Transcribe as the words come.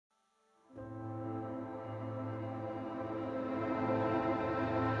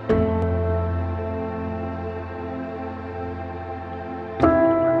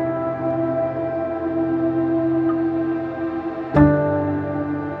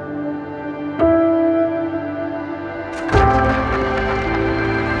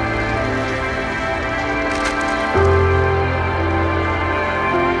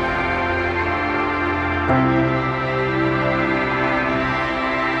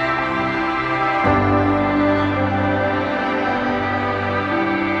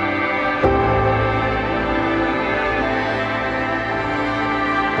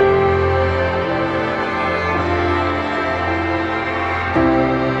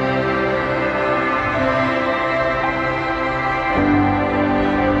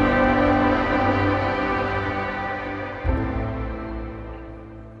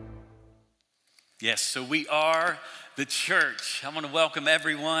Yes, so we are the church. I want to welcome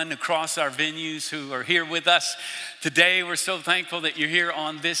everyone across our venues who are here with us today. We're so thankful that you're here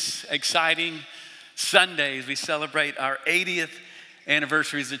on this exciting Sunday as we celebrate our 80th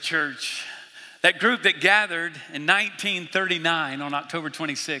anniversary as a church. That group that gathered in 1939 on October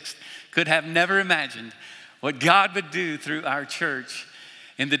 26th could have never imagined what God would do through our church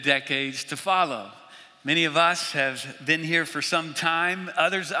in the decades to follow. Many of us have been here for some time.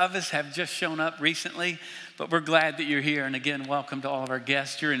 Others of us have just shown up recently, but we're glad that you're here. And again, welcome to all of our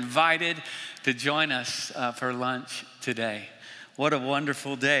guests. You're invited to join us for lunch today. What a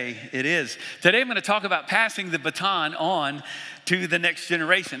wonderful day it is. Today I'm going to talk about passing the baton on to the next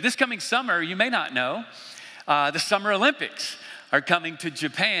generation. This coming summer, you may not know, the Summer Olympics are coming to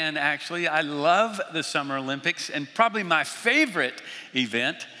Japan, actually. I love the Summer Olympics, and probably my favorite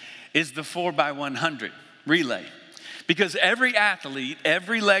event is the 4x100 relay. Because every athlete,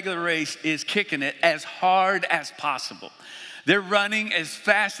 every leg of the race is kicking it as hard as possible. They're running as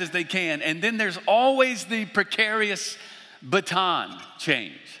fast as they can. And then there's always the precarious baton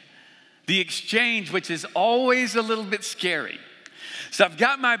change. The exchange, which is always a little bit scary. So I've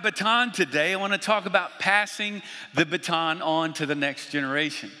got my baton today. I want to talk about passing the baton on to the next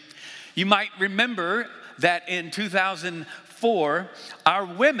generation. You might remember that in 2004, our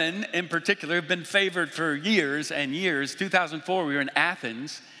women in particular have been favored for years and years. 2004, we were in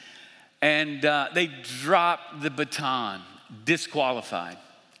Athens, and they dropped the baton, disqualified.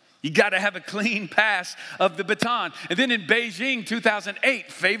 You got to have a clean pass of the baton. And then in Beijing,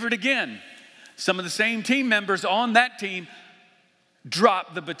 2008, favored again. Some of the same team members on that team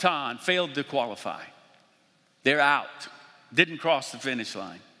dropped the baton, failed to qualify. They're out, didn't cross the finish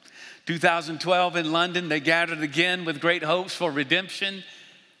line. 2012 in London, they gathered again with great hopes for redemption.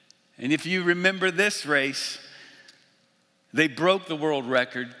 And if you remember this race, they broke the world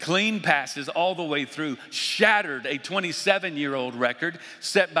record, clean passes all the way through, shattered a 27-year-old record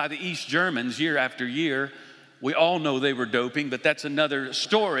set by the East Germans year after year. We all know they were doping, but that's another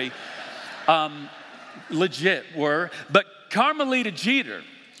story. Legit were. But Carmelita Jeter,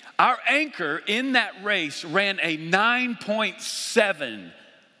 our anchor in that race, ran a 9.7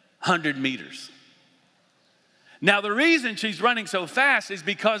 100 meters. Now, the reason she's running so fast is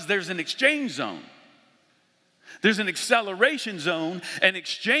because there's an exchange zone. There's an acceleration zone, an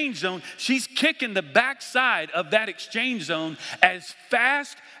exchange zone. She's kicking the backside of that exchange zone as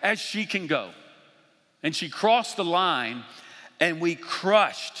fast as she can go. And she crossed the line, and we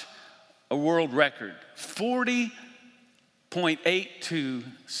crushed a world record, 40.82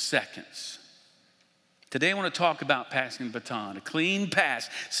 seconds. Today I want to talk about passing the baton, a clean pass,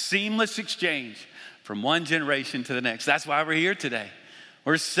 seamless exchange from one generation to the next. That's why we're here today.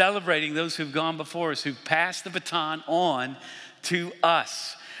 We're celebrating those who've gone before us, who've passed the baton on to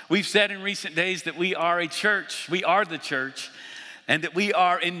us. We've said in recent days that we are a church, we are the church, and that we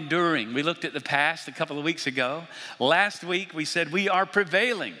are enduring. We looked at the past a couple of weeks ago. Last week we said we are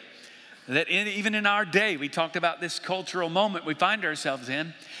prevailing. That even in our day, we talked about this cultural moment we find ourselves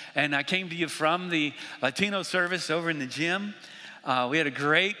in. And I came to you from the Latino service over in the gym. We had a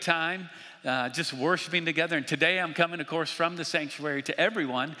great time just worshiping together. And today I'm coming, of course, from the sanctuary to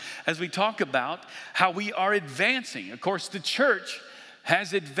everyone as we talk about how we are advancing. Of course, the church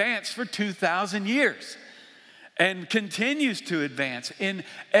has advanced for 2,000 years and continues to advance in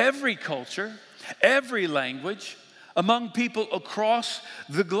every culture, every language, among people across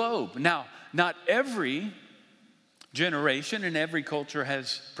the globe. Now, not every generation and every culture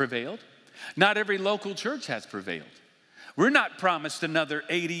has prevailed. Not every local church has prevailed. We're not promised another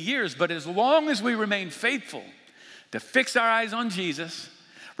 80 years, but as long as we remain faithful to fix our eyes on Jesus,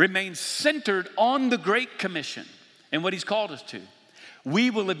 remain centered on the Great Commission and what He's called us to, we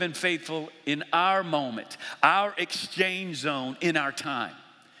will have been faithful in our moment, our exchange zone in our time.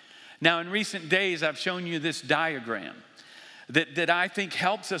 Now, in recent days, I've shown you this diagram that I think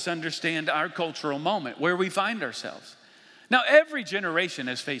helps us understand our cultural moment, where we find ourselves. Now, every generation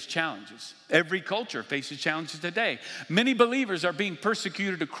has faced challenges. Every culture faces challenges today. Many believers are being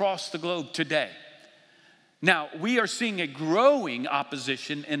persecuted across the globe today. Now, we are seeing a growing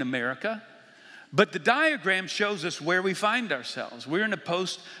opposition in America, but the diagram shows us where we find ourselves. We're in a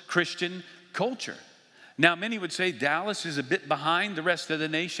post-Christian culture. Now, many would say Dallas is a bit behind the rest of the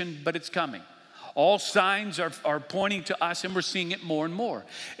nation, but it's coming. All signs are pointing to us, and we're seeing it more and more.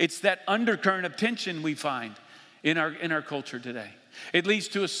 It's that undercurrent of tension we find in our culture today. It leads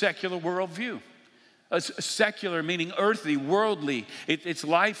to a secular worldview. A secular meaning earthly, worldly. It's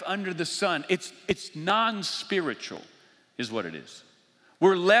life under the sun. It's non-spiritual is what it is.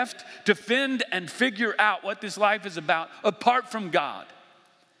 We're left to fend and figure out what this life is about apart from God.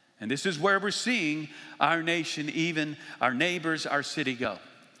 And this is where we're seeing our nation, even our neighbors, our city go.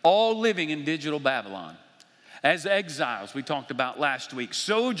 All living in digital Babylon. As exiles, we talked about last week,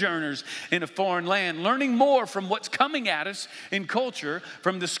 sojourners in a foreign land, learning more from what's coming at us in culture,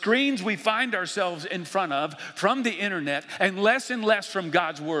 from the screens we find ourselves in front of, from the internet, and less from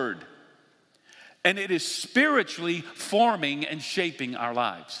God's word. And it is spiritually forming and shaping our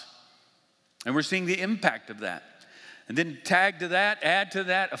lives. And we're seeing the impact of that. And then add to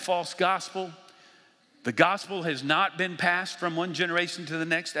that a false gospel. The gospel has not been passed from one generation to the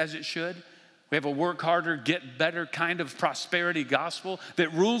next as it should. We have a work harder, get better kind of prosperity gospel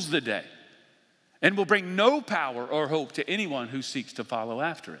that rules the day and will bring no power or hope to anyone who seeks to follow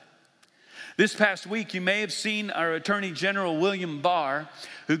after it. This past week, you may have seen our Attorney General, William Barr,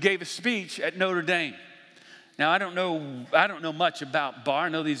 who gave a speech at Notre Dame. Now, I don't know much about Barr. I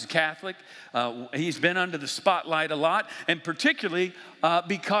know he's a Catholic. He's been under the spotlight a lot, and particularly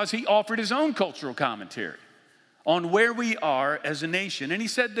because he offered his own cultural commentary on where we are as a nation. And he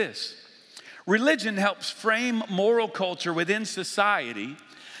said this: religion helps frame moral culture within society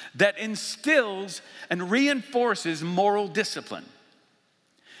that instills and reinforces moral discipline.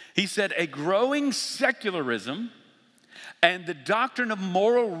 He said a growing secularism and the doctrine of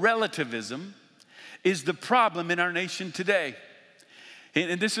moral relativism is the problem in our nation today.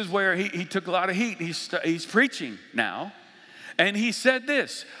 And this is where he took a lot of heat. He's preaching now. And he said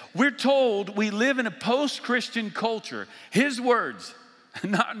this: we're told we live in a post-Christian culture. His words,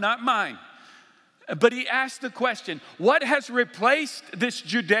 not mine. But he asked the question, what has replaced this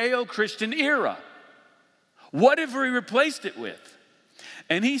Judeo-Christian era? What have we replaced it with?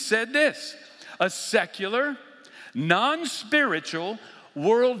 And he said this: a secular, non-spiritual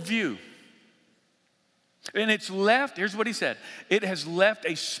worldview. And it's left, here's what he said, it has left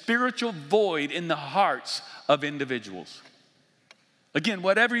a spiritual void in the hearts of individuals. Again,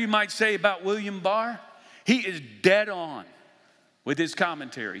 whatever you might say about William Barr, he is dead on with his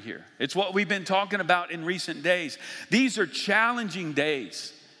commentary here. It's what we've been talking about in recent days. These are challenging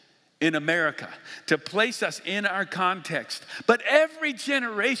days in America to place us in our context. But every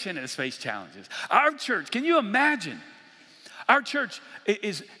generation has faced challenges. Our church, can you imagine? Our church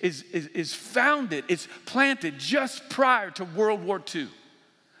is founded, it's planted just prior to World War II.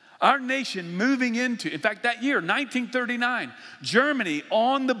 Our nation moving into, in fact, that year, 1939, Germany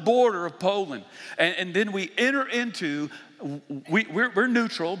on the border of Poland. And then we enter into, we're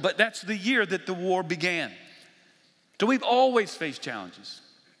neutral, but that's the year that the war began. So we've always faced challenges.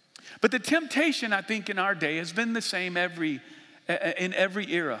 But the temptation, I think, in our day has been the same in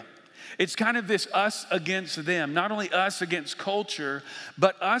every era. It's kind of this us against them, not only us against culture,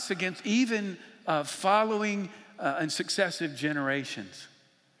 but us against even following and successive generations.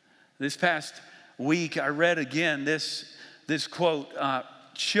 This past week, I read again this quote,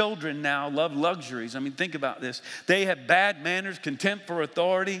 children now love luxuries. I mean, think about this. They have bad manners, contempt for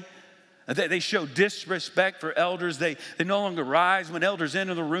authority. They show disrespect for elders. They no longer rise when elders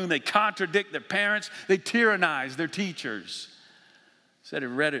enter the room. They contradict their parents. They tyrannize their teachers. Said I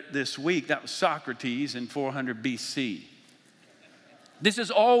read it this week. That was Socrates in 400 BC. This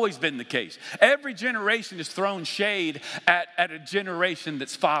has always been the case. Every generation has thrown shade at a generation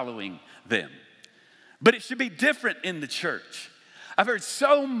that's following them. But it should be different in the church. I've heard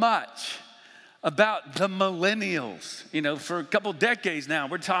so much about the millennials. You know, for a couple decades now,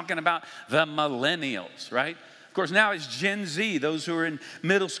 we're talking about the millennials, right? Of course, now it's Gen Z, those who are in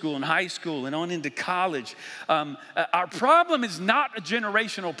middle school and high school and on into college. Our problem is not a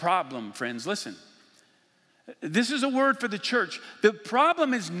generational problem, friends. Listen, this is a word for the church. The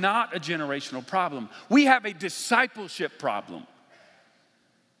problem is not a generational problem. We have a discipleship problem.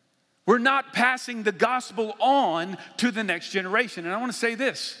 We're not passing the gospel on to the next generation. And I want to say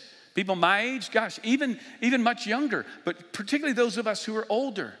this. People my age, gosh, even much younger, but particularly those of us who are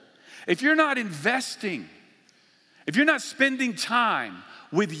older. If you're not investing, if you're not spending time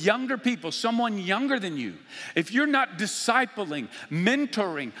with younger people, someone younger than you, if you're not discipling,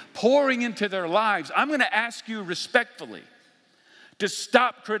 mentoring, pouring into their lives, I'm going to ask you respectfully to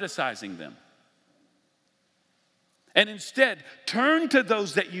stop criticizing them. And instead, turn to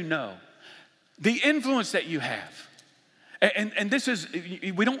those that you know, the influence that you have. And this is,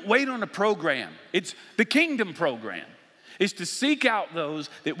 we don't wait on a program. It's the kingdom program. Is to seek out those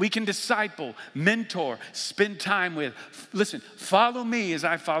that we can disciple, mentor, spend time with. Listen, follow me as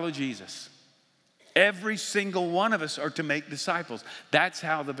I follow Jesus. Every single one of us are to make disciples. That's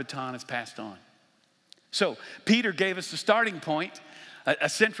how the baton is passed on. So Peter gave us the starting point. A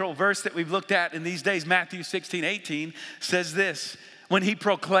central verse that we've looked at in these days, Matthew 16:18, says this: when he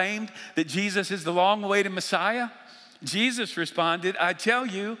proclaimed that Jesus is the long-awaited Messiah, Jesus responded, I tell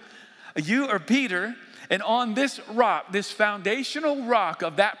you, you are Peter, and on this rock, this foundational rock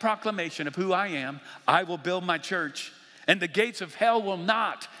of that proclamation of who I am, I will build my church, and the gates of hell will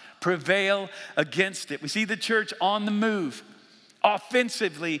not prevail against it. We see the church on the move,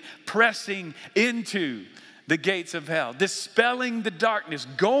 offensively pressing into the gates of hell, dispelling the darkness,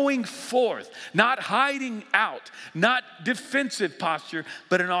 going forth, not hiding out, not defensive posture,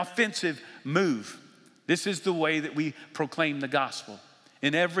 but an offensive move. This is the way that we proclaim the gospel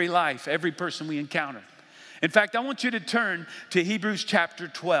in every life, every person we encounter. In fact, I want you to turn to Hebrews chapter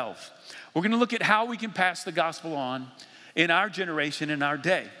 12. We're going to look at how we can pass the gospel on in our generation, in our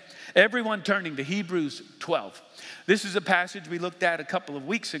day. Everyone turning to Hebrews 12. This is a passage we looked at a couple of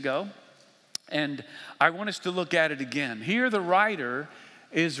weeks ago, and I want us to look at it again. Here the writer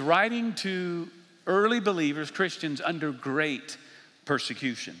is writing to early believers, Christians, under great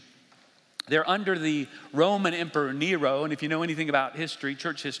persecution. They're under the Roman Emperor Nero, and if you know anything about history,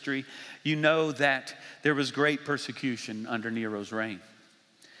 church history, you know that there was great persecution under Nero's reign.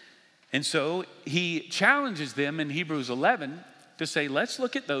 And so he challenges them in Hebrews 11 to say, let's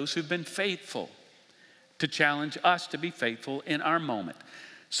look at those who've been faithful, to challenge us to be faithful in our moment.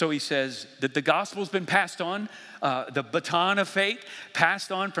 So he says that the gospel's been passed on, the baton of faith,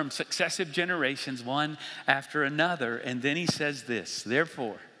 passed on from successive generations, one after another. And then he says this,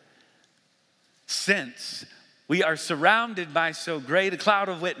 therefore, since we are surrounded by so great a cloud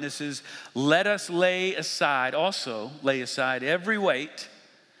of witnesses, let us lay aside every weight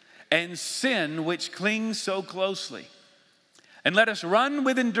and sin which clings so closely. And let us run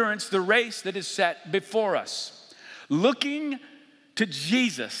with endurance the race that is set before us, looking to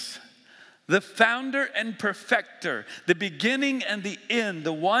Jesus, the founder and perfecter, the beginning and the end,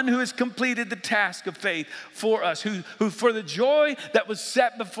 the one who has completed the task of faith for us, who for the joy that was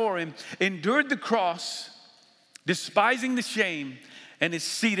set before him endured the cross, despising the shame, and is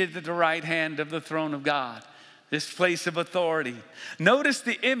seated at the right hand of the throne of God, this place of authority. Notice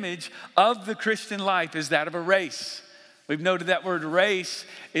the image of the Christian life is that of a race. We've noted that word race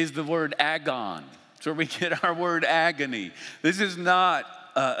is the word agon. It's where we get our word agony. This is not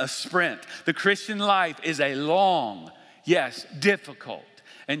a sprint. The Christian life is a long, yes, difficult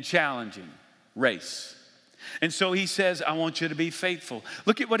and challenging race. And so he says, I want you to be faithful.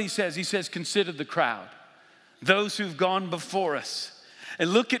 Look at what he says. He says, consider the crowd, those who've gone before us.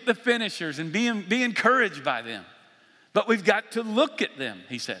 And look at the finishers and be encouraged by them. But we've got to look at them,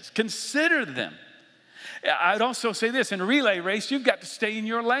 he says. Consider them. I'd also say this, in a relay race, you've got to stay in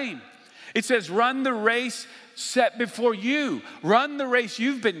your lane. It says, run the race set before you. Run the race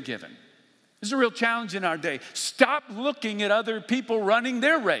you've been given. This is a real challenge in our day. Stop looking at other people running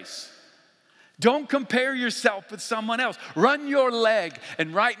their race. Don't compare yourself with someone else. Run your leg.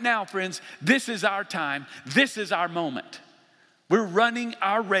 And right now, friends, this is our time. This is our moment. We're running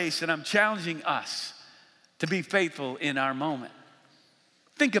our race, and I'm challenging us to be faithful in our moment.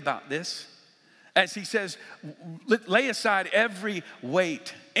 Think about this. As he says, lay aside every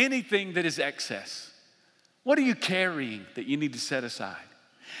weight, anything that is excess. What are you carrying that you need to set aside?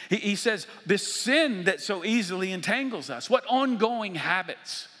 He says, this sin that so easily entangles us. What ongoing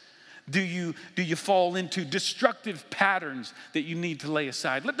habits do you fall into? Destructive patterns that you need to lay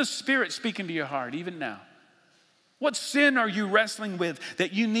aside. Let the Spirit speak into your heart even now. What sin are you wrestling with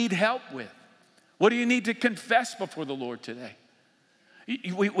that you need help with? What do you need to confess before the Lord today?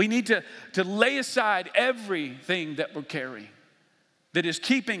 We need to lay aside everything that we're carrying that is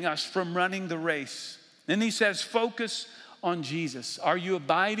keeping us from running the race. Then he says, focus on Jesus. Are you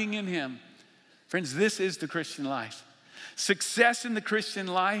abiding in him? Friends, this is the Christian life. Success in the Christian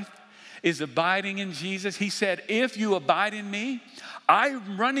life is abiding in Jesus. He said, if you abide in me,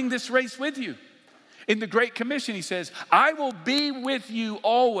 I'm running this race with you. In the Great Commission, he says, I will be with you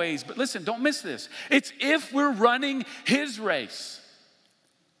always. But listen, don't miss this. It's if we're running his race.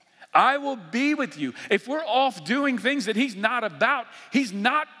 I will be with you. If we're off doing things that he's not about, he's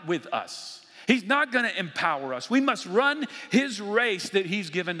not with us. He's not going to empower us. We must run his race that he's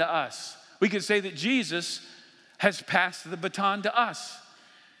given to us. We could say that Jesus has passed the baton to us.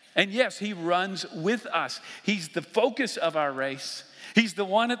 And yes, he runs with us. He's the focus of our race. He's the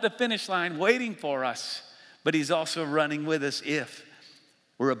one at the finish line waiting for us. But he's also running with us if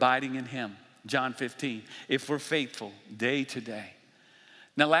we're abiding in him. John 15, if we're faithful day to day.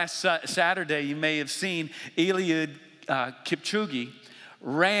 Now, last Saturday, you may have seen Eliud Kipchoge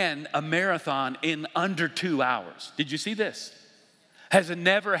ran a marathon in under 2 hours. Did you see this? Has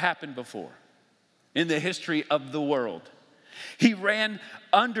never happened before in the history of the world. He ran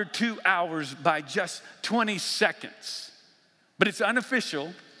under 2 hours by just 20 seconds. But it's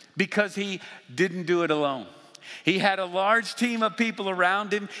unofficial because he didn't do it alone. He had a large team of people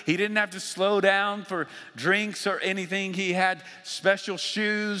around him. He didn't have to slow down for drinks or anything. He had special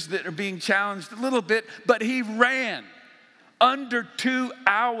shoes that are being challenged a little bit, but he ran. Under 2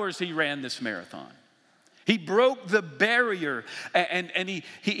 hours he ran this marathon. He broke the barrier, and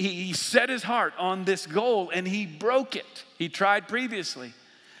he set his heart on this goal, and he broke it. He tried previously.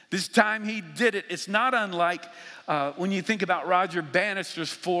 This time he did it. It's not unlike when you think about Roger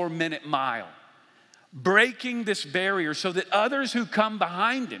Bannister's 4-minute mile. Breaking this barrier so that others who come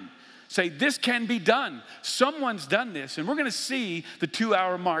behind him say, this can be done. Someone's done this. And we're going to see the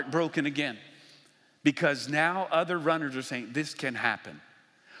 2-hour mark broken again. Because now other runners are saying, this can happen.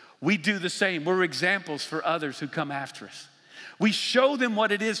 We do the same. We're examples for others who come after us. We show them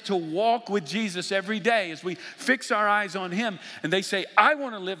what it is to walk with Jesus every day as we fix our eyes on him. And they say, I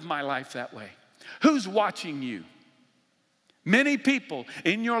want to live my life that way. Who's watching you? Many people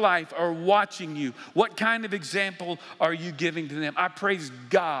in your life are watching you. What kind of example are you giving to them? I praise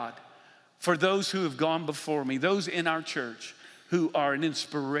God for those who have gone before me, those in our church who are an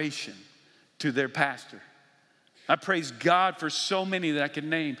inspiration to their pastor. I praise God for so many that I can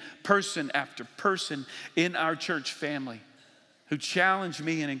name, person after person in our church family who challenge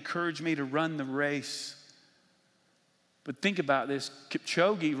me and encourage me to run the race. But think about this.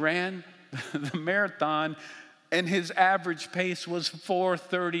 Kipchoge ran the marathon and his average pace was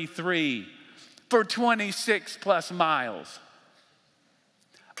 4:33 for 26 plus miles.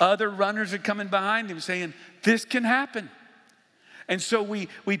 Other runners are coming behind him saying, this can happen. And so we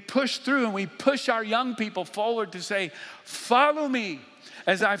push through and we push our young people forward to say, follow me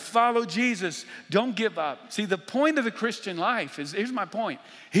as I follow Jesus. Don't give up. See, the point of the Christian life is, here's my point.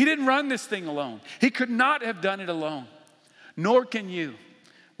 He didn't run this thing alone. He could not have done it alone. Nor can you.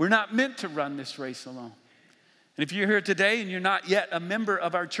 We're not meant to run this race alone. And if you're here today and you're not yet a member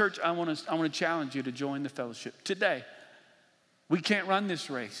of our church, I want to challenge you to join the fellowship today. We can't run this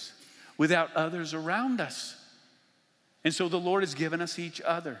race without others around us. And so the Lord has given us each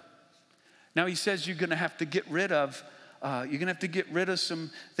other. Now he says you're going to have to get rid of some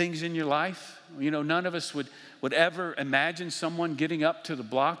things in your life. You know, none of us would ever imagine someone getting up to the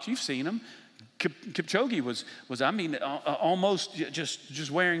blocks. You've seen them. Kipchoge was almost just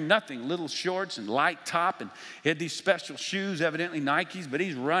wearing nothing, little shorts and light top, and he had these special shoes, evidently Nikes, but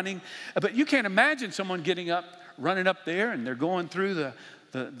he's running. But you can't imagine someone getting up, running up there, and they're going through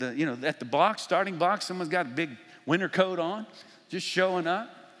at the block, starting block, someone's got a big winter coat on, just showing up.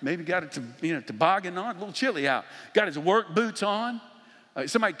 Maybe got a toboggan on, a little chilly out. Got his work boots on.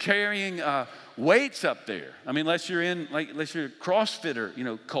 Somebody carrying weights up there. I mean, unless you're a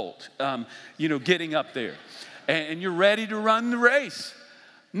CrossFitter, cult, getting up there. And you're ready to run the race.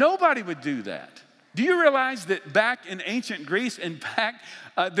 Nobody would do that. Do you realize that back in ancient Greece, in fact,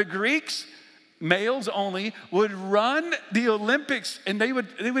 the Greeks, males only, would run the Olympics, and they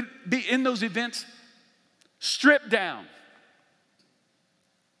would be in those events stripped down.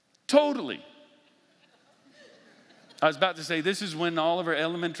 Totally. I was about to say, this is when all of our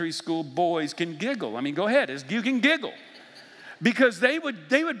elementary school boys can giggle. I mean, go ahead, you can giggle. Because they would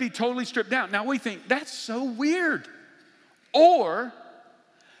be totally stripped down. Now we think, that's so weird. Or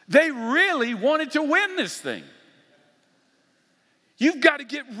they really wanted to win this thing. You've got to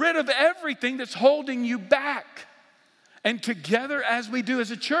get rid of everything that's holding you back. And together, as we do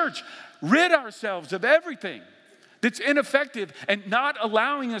as a church, rid ourselves of everything that's ineffective and not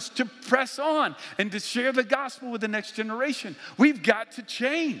allowing us to press on and to share the gospel with the next generation. We've got to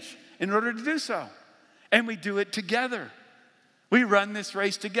change in order to do so. And we do it together. We run this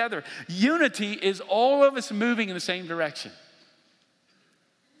race together. Unity is all of us moving in the same direction.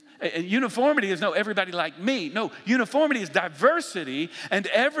 And uniformity is everybody like me. No, uniformity is diversity and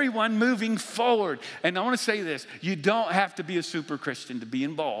everyone moving forward. And I want to say this, you don't have to be a super Christian to be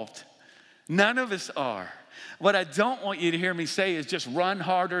involved. None of us are. What I don't want you to hear me say is just run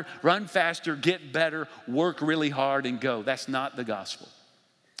harder, run faster, get better, work really hard and go. That's not the gospel.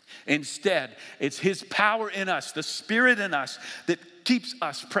 Instead, it's his power in us, the Spirit in us that keeps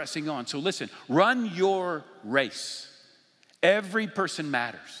us pressing on. So listen, run your race. Every person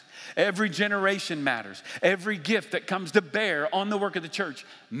matters. Every generation matters. Every gift that comes to bear on the work of the church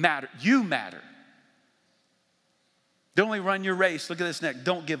matters. You matter. Don't only run your race. Look at this next.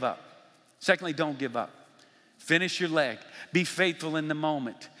 Don't give up. Secondly, don't give up. Finish your leg. Be faithful in the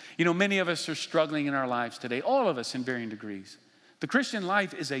moment. Many of us are struggling in our lives today, all of us in varying degrees. The Christian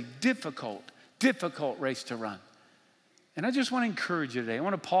life is a difficult race to run. And I just want to encourage you today. I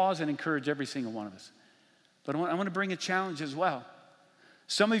want to pause and encourage every single one of us. But I want to bring a challenge as well.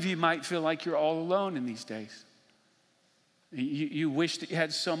 Some of you might feel like you're all alone in these days. You wish that you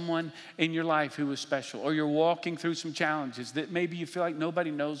had someone in your life who was special, or you're walking through some challenges that maybe you feel like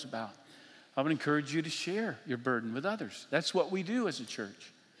nobody knows about. I would encourage you to share your burden with others. That's what we do as a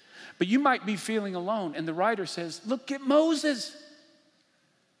church. But you might be feeling alone, and the writer says, look at Moses.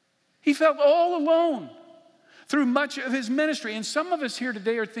 He felt all alone through much of his ministry. And some of us here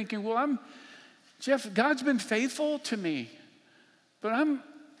today are thinking, well, Jeff, God's been faithful to me, but I'm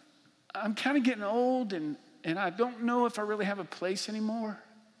kind of getting old, and I don't know if I really have a place anymore.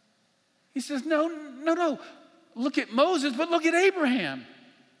 He says, no. Look at Moses, but look at Abraham.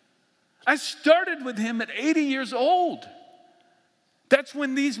 I started with him at 80 years old. That's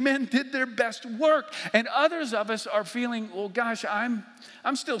when these men did their best work. And others of us are feeling, well, gosh, I'm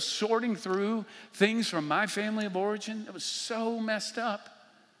still sorting through things from my family of origin. It was so messed up.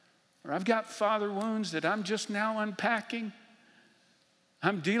 Or I've got father wounds that I'm just now unpacking.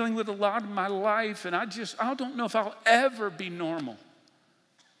 I'm dealing with a lot of my life, and I don't know if I'll ever be normal.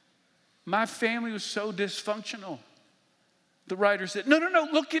 My family was so dysfunctional. The writer said, no,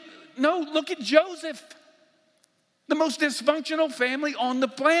 look at Joseph, the most dysfunctional family on the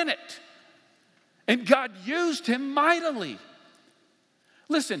planet. And God used him mightily.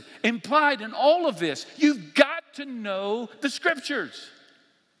 Listen, implied in all of this, you've got to know the scriptures.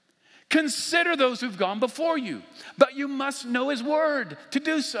 Consider those who've gone before you, but you must know his word to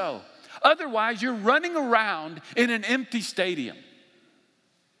do so. Otherwise, you're running around in an empty stadium.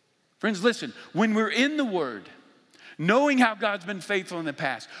 Friends, listen, when we're in the word, knowing how God's been faithful in the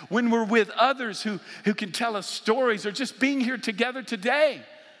past, when we're with others who can tell us stories, or just being here together today,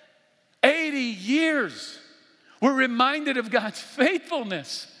 80 years, we're reminded of God's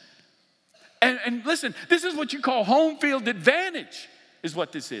faithfulness. And listen, this is what you call home field advantage, is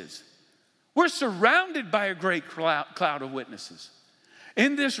what this is. We're surrounded by a great cloud of witnesses.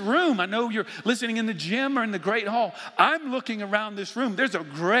 In this room, I know you're listening in the gym or in the great hall. I'm looking around this room. There's a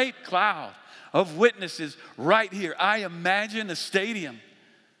great cloud of witnesses right here. I imagine a stadium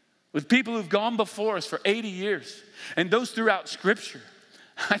with people who've gone before us for 80 years, and those throughout Scripture.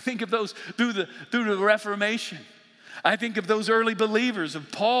 I think of those through the Reformation. I think of those early believers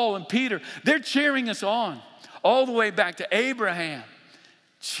of Paul and Peter. They're cheering us on all the way back to Abraham,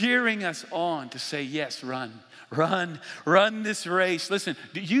 cheering us on to say, yes, run this race. Listen,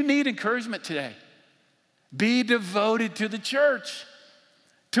 do you need encouragement today? Be devoted to the church,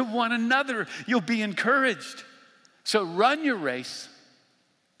 to one another. You'll be encouraged. So run your race.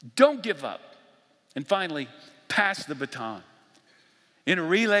 Don't give up. And finally, pass the baton. In a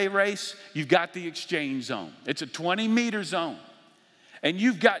relay race, you've got the exchange zone. It's a 20-meter zone. And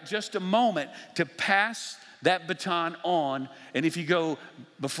you've got just a moment to pass that baton on. And if you go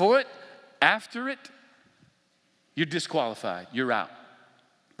before it, after it, you're disqualified. You're out.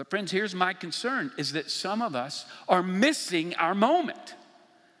 But friends, here's my concern, is that some of us are missing our moment.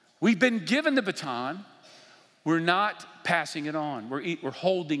 We've been given the baton. We're not passing it on. We're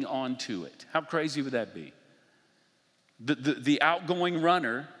holding on to it. How crazy would that be? The outgoing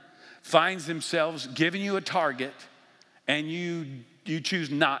runner finds themselves giving you a target, and you choose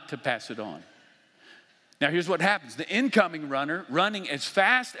not to pass it on. Now, here's what happens. The incoming runner, running as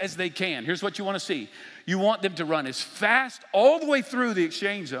fast as they can. Here's what you want to see. You want them to run as fast all the way through the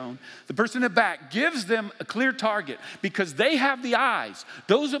exchange zone. The person in the back gives them a clear target because they have the eyes.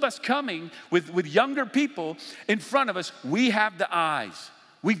 Those of us coming with younger people in front of us, we have the eyes.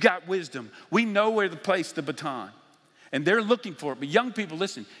 We've got wisdom. We know where to place the baton. And they're looking for it. But young people,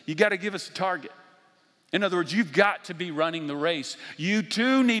 listen, you got to give us a target. In other words, you've got to be running the race. You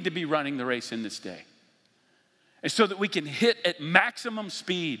too need to be running the race in this day. And so that we can hit at maximum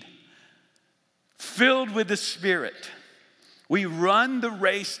speed, filled with the Spirit. We run the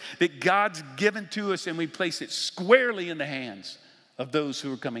race that God's given to us, and we place it squarely in the hands of those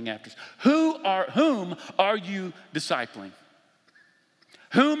who are coming after us. Whom are you discipling?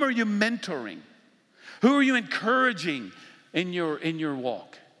 Whom are you mentoring? Who are you encouraging in your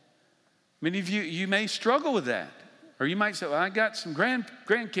walk? Many of you may struggle with that. Or you might say, well, I got some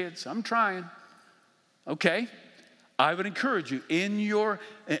grandkids. I'm trying. Okay. I would encourage you in your,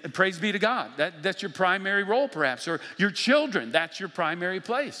 praise be to God, that's your primary role perhaps, or your children, that's your primary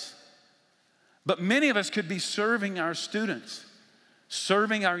place. But many of us could be serving our students,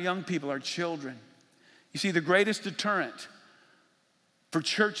 serving our young people, our children. You see, the greatest deterrent for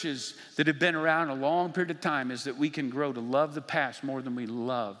churches that have been around a long period of time is that we can grow to love the past more than we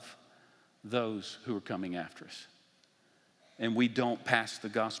love those who are coming after us. And we don't pass the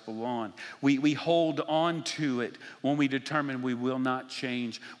gospel on. We hold on to it when we determine we will not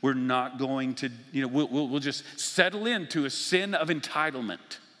change. We're not going to, we'll just settle into a sin of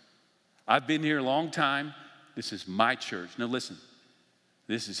entitlement. I've been here a long time. This is my church. No, listen.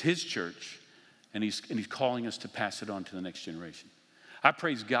 This is his church, and he's calling us to pass it on to the next generation. I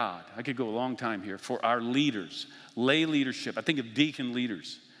praise God. I could go a long time here for our leaders, lay leadership. I think of deacon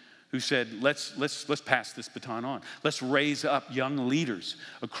leaders who said, let's pass this baton on. Let's raise up young leaders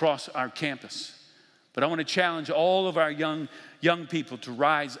across our campus. But I want to challenge all of our young people to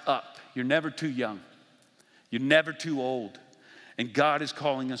rise up. You're never too young. You're never too old. And God is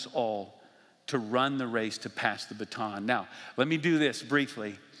calling us all to run the race, to pass the baton. Now, let me do this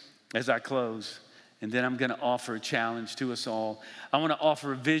briefly as I close, and then I'm going to offer a challenge to us all. I want to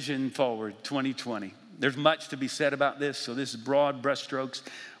offer a vision forward, 2020. There's much to be said about this, so this is broad brushstrokes.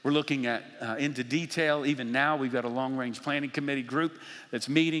 We're looking at into detail. Even now, we've got a long-range planning committee group that's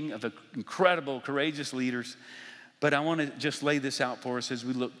meeting of incredible, courageous leaders. But I want to just lay this out for us as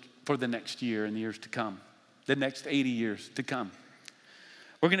we look for the next year and the years to come, the next 80 years to come.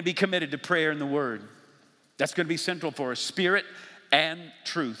 We're going to be committed to prayer and the word. That's going to be central for us. Spirit and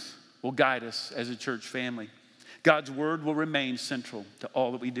truth will guide us as a church family. God's word will remain central to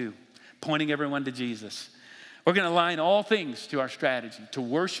all that we do, pointing everyone to Jesus. We're going to align all things to our strategy, to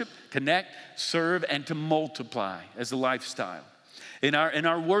worship, connect, serve, and to multiply as a lifestyle. In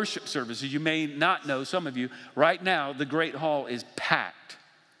our worship services, you may not know, some of you, right now, the Great Hall is packed.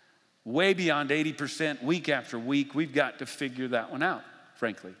 Way beyond 80% week after week. We've got to figure that one out,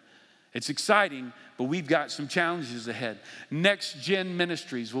 frankly. It's exciting, but we've got some challenges ahead. Next Gen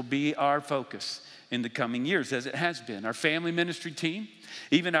Ministries will be our focus in the coming years, as it has been. Our family ministry team,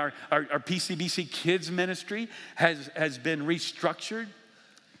 even our PCBC Kids Ministry has been restructured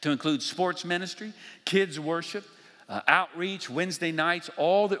to include sports ministry, kids worship, outreach, Wednesday nights,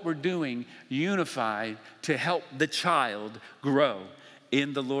 all that we're doing unified to help the child grow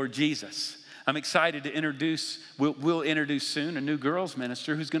in the Lord Jesus. I'm excited to introduce, we'll introduce soon a new girls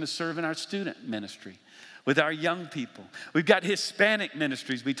minister who's going to serve in our student ministry with our young people. We've got Hispanic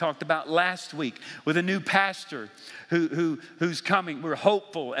ministries we talked about last week with a new pastor who's coming. We're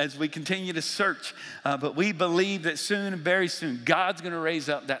hopeful as we continue to search, but we believe that soon, very soon, God's going to raise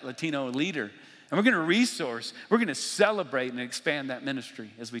up that Latino leader. And we're going to resource, we're going to celebrate and expand that ministry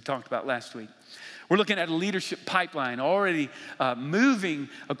as we talked about last week. We're looking at a leadership pipeline already moving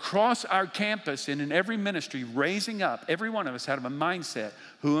across our campus and in every ministry, raising up. Every one of us out of a mindset.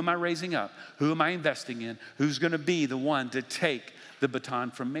 Who am I raising up? Who am I investing in? Who's going to be the one to take the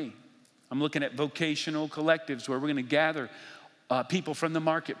baton from me? I'm looking at vocational collectives where we're going to gather people from the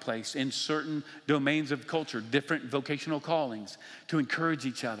marketplace in certain domains of culture, different vocational callings to encourage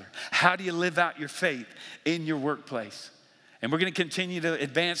each other. How do you live out your faith in your workplace? And we're going to continue to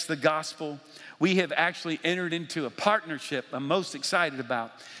advance the gospel. We have actually entered into a partnership I'm most excited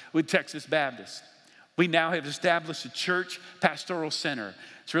about with Texas Baptist. We now have established a church pastoral center.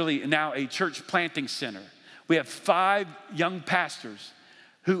 It's really now a church planting center. We have 5 young pastors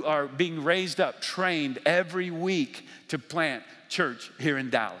who are being raised up, trained every week to plant church here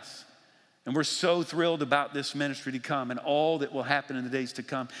in Dallas. And we're so thrilled about this ministry to come and all that will happen in the days to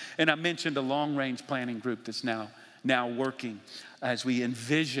come. And I mentioned a long-range planning group that's now working as we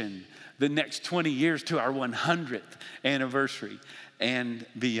envision the next 20 years to our 100th anniversary and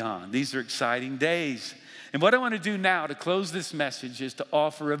beyond. These are exciting days. And what I want to do now to close this message is to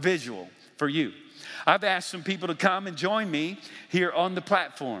offer a visual for you. I've asked some people to come and join me here on the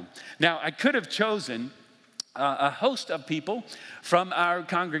platform. Now, I could have chosen a host of people from our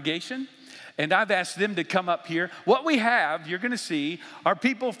congregation, and I've asked them to come up here. What we have, you're going to see, are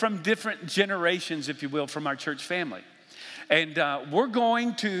people from different generations, if you will, from our church family. And we're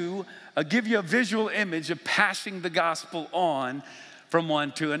going to give you a visual image of passing the gospel on from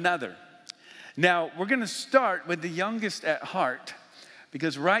one to another. Now, we're going to start with the youngest at heart,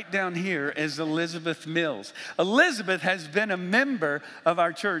 because right down here is Elizabeth Mills. Elizabeth has been a member of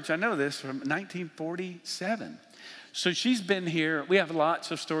our church, I know this, from 1947. So she's been here. We have lots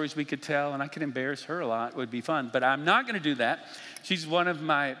of stories we could tell, and I could embarrass her a lot. It would be fun, but I'm not going to do that. She's one of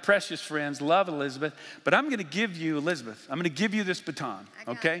my precious friends. Love Elizabeth. But I'm going to give you, Elizabeth, I'm going to give you this baton,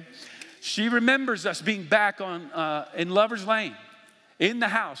 okay? She remembers us being back on in Lover's Lane, in the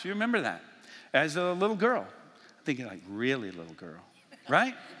house. You remember that? As a little girl. I'm thinking like really little girl,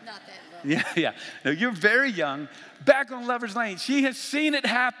 right? Not that little. Yeah. No, you're very young. Back on Lover's Lane. She has seen it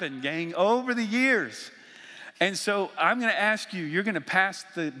happen, gang, over the years. And so I'm going to ask you, you're going to pass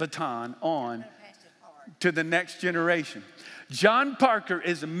the baton on to the next generation. John Parker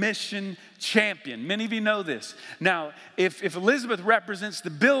is a mission champion. Many of you know this. Now, if Elizabeth represents the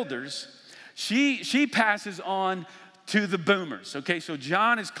builders, she passes on to the boomers. Okay, so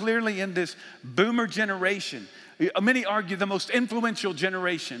John is clearly in this boomer generation. Many argue the most influential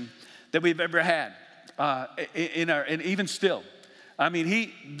generation that we've ever had. and even still. I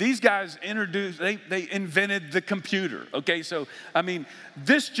mean, these guys they invented the computer, okay? So, I mean,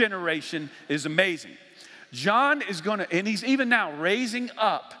 this generation is amazing. John is and he's even now raising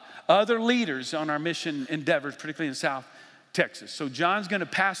up other leaders on our mission endeavors, particularly in South Texas. So John's gonna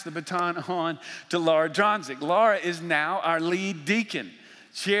pass the baton on to Laura Dronzik. Laura is now our lead deacon,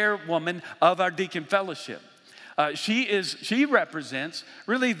 chairwoman of our deacon fellowship. She represents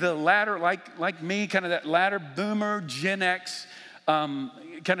really the latter, like me, kind of that latter boomer, Gen X,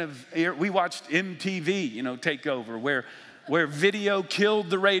 we watched MTV, take over, where video killed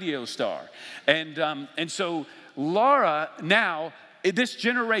the radio star. And so Laura now, this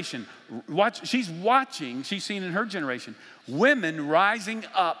generation, she's seen in her generation, women rising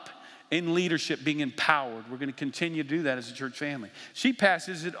up in leadership, being empowered. We're going to continue to do that as a church family. She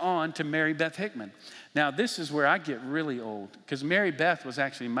passes it on to Mary Beth Hickman. Now, this is where I get really old, because Mary Beth was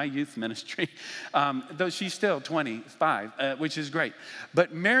actually in my youth ministry, though she's still 25, which is great.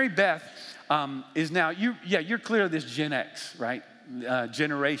 But Mary Beth is now, you're clear of this Gen X, right,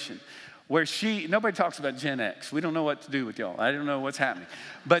 generation, where nobody talks about Gen X. We don't know what to do with y'all. I don't know what's happening.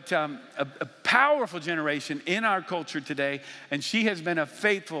 But a powerful generation in our culture today, and she has been a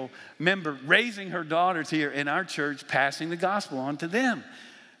faithful member, raising her daughters here in our church, passing the gospel on to them.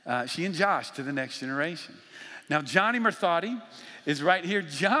 She and Josh to the next generation. Now, Johnny Merthati is right here.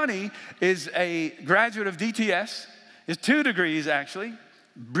 Johnny is a graduate of DTS, has 2 degrees actually,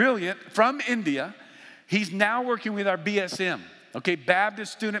 brilliant, from India. He's now working with our BSM,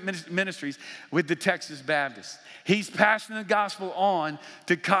 Baptist Student Ministries with the Texas Baptists. He's passing the gospel on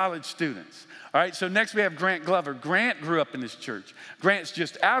to college students. All right, so next we have Grant Glover. Grant grew up in this church. Grant's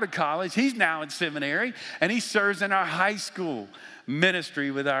just out of college. He's now in seminary, and he serves in our high school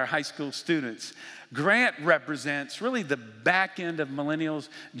ministry with our high school students. Grant represents really the back end of millennials,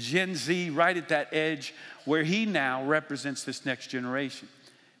 Gen Z, right at that edge where he now represents this next generation.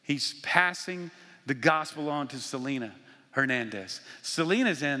 He's passing the gospel on to Selena Hernandez.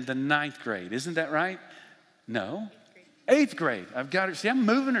 Selena's in the 9th grade, isn't that right? No, 8th grade. I've got her, see, I'm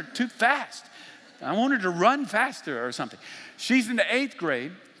moving her too fast. I want her to run faster or something. She's in the 8th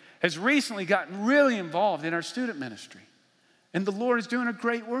grade, has recently gotten really involved in our student ministry. And the Lord is doing a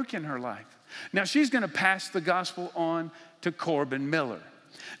great work in her life. Now, she's going to pass the gospel on to Corbin Miller.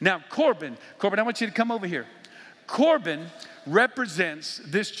 Now, Corbin, I want you to come over here. Corbin represents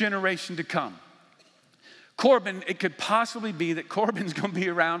this generation to come. Corbin, it could possibly be that Corbin's going to be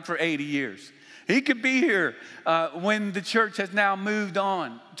around for 80 years. He could be here when the church has now moved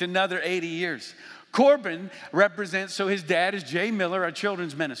on to another 80 years. Corbin represents, so his dad is Jay Miller, our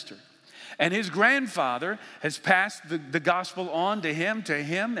children's minister. And his grandfather has passed the gospel on to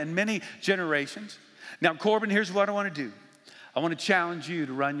him and many generations. Now, Corbin, here's what I want to do. I want to challenge you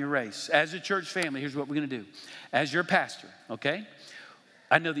to run your race. As a church family, here's what we're going to do. As your pastor, okay?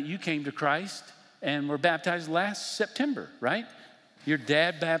 I know that you came to Christ and were baptized last September, right? Your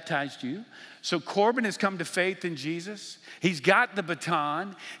dad baptized you. So Corbin has come to faith in Jesus. He's got the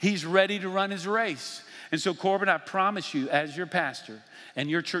baton. He's ready to run his race. And so, Corbin, I promise you, as your pastor and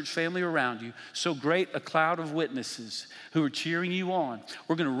your church family around you, so great a cloud of witnesses who are cheering you on,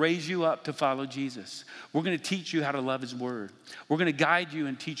 we're going to raise you up to follow Jesus. We're going to teach you how to love his word. We're going to guide you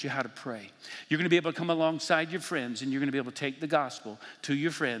and teach you how to pray. You're going to be able to come alongside your friends, and you're going to be able to take the gospel to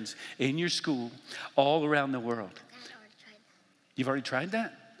your friends in your school all around the world. You've already tried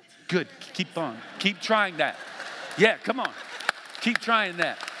that? Good. Keep on. Keep trying that. Yeah, come on. Keep trying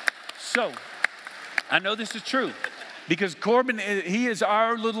that. So, I know this is true because Corbin, he is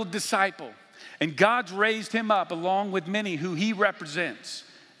our little disciple. And God's raised him up along with many who he represents.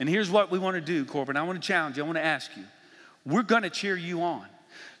 And here's what we want to do, Corbin. I want to challenge you. I want to ask you. We're going to cheer you on.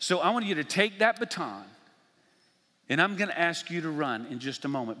 So I want you to take that baton, and I'm going to ask you to run in just a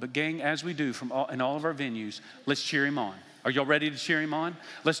moment. But gang, as we do in all of our venues, let's cheer him on. Are y'all ready to cheer him on?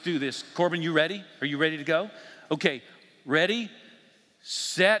 Let's do this. Corbin, you ready? Are you ready to go? Okay, ready,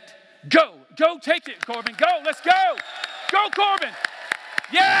 set, go. Go take it, Corbin. Go, let's go. Go, Corbin.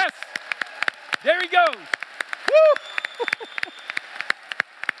 Yes. There he goes. Woo.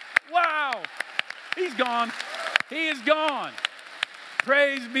 Wow. He's gone. He is gone.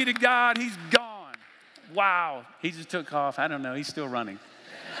 Praise be to God. He's gone. Wow. He just took off. I don't know. He's still running.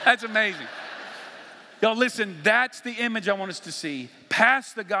 That's amazing. Y'all listen, that's the image I want us to see.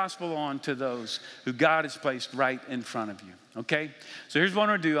 Pass the gospel on to those who God has placed right in front of you, okay? So here's what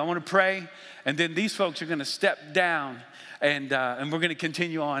I want to do. I want to pray, and then these folks are going to step down, and we're going to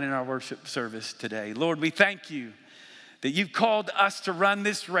continue on in our worship service today. Lord, we thank you that you've called us to run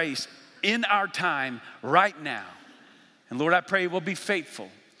this race in our time right now. And Lord, I pray we'll be faithful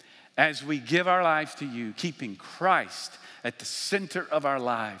as we give our lives to you, keeping Christ at the center of our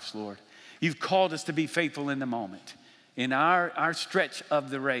lives, Lord. You've called us to be faithful in the moment, in our stretch of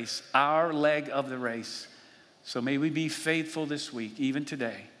the race, our leg of the race. So may we be faithful this week, even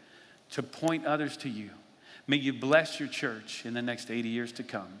today, to point others to you. May you bless your church in the next 80 years to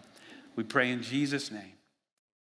come. We pray in Jesus' name.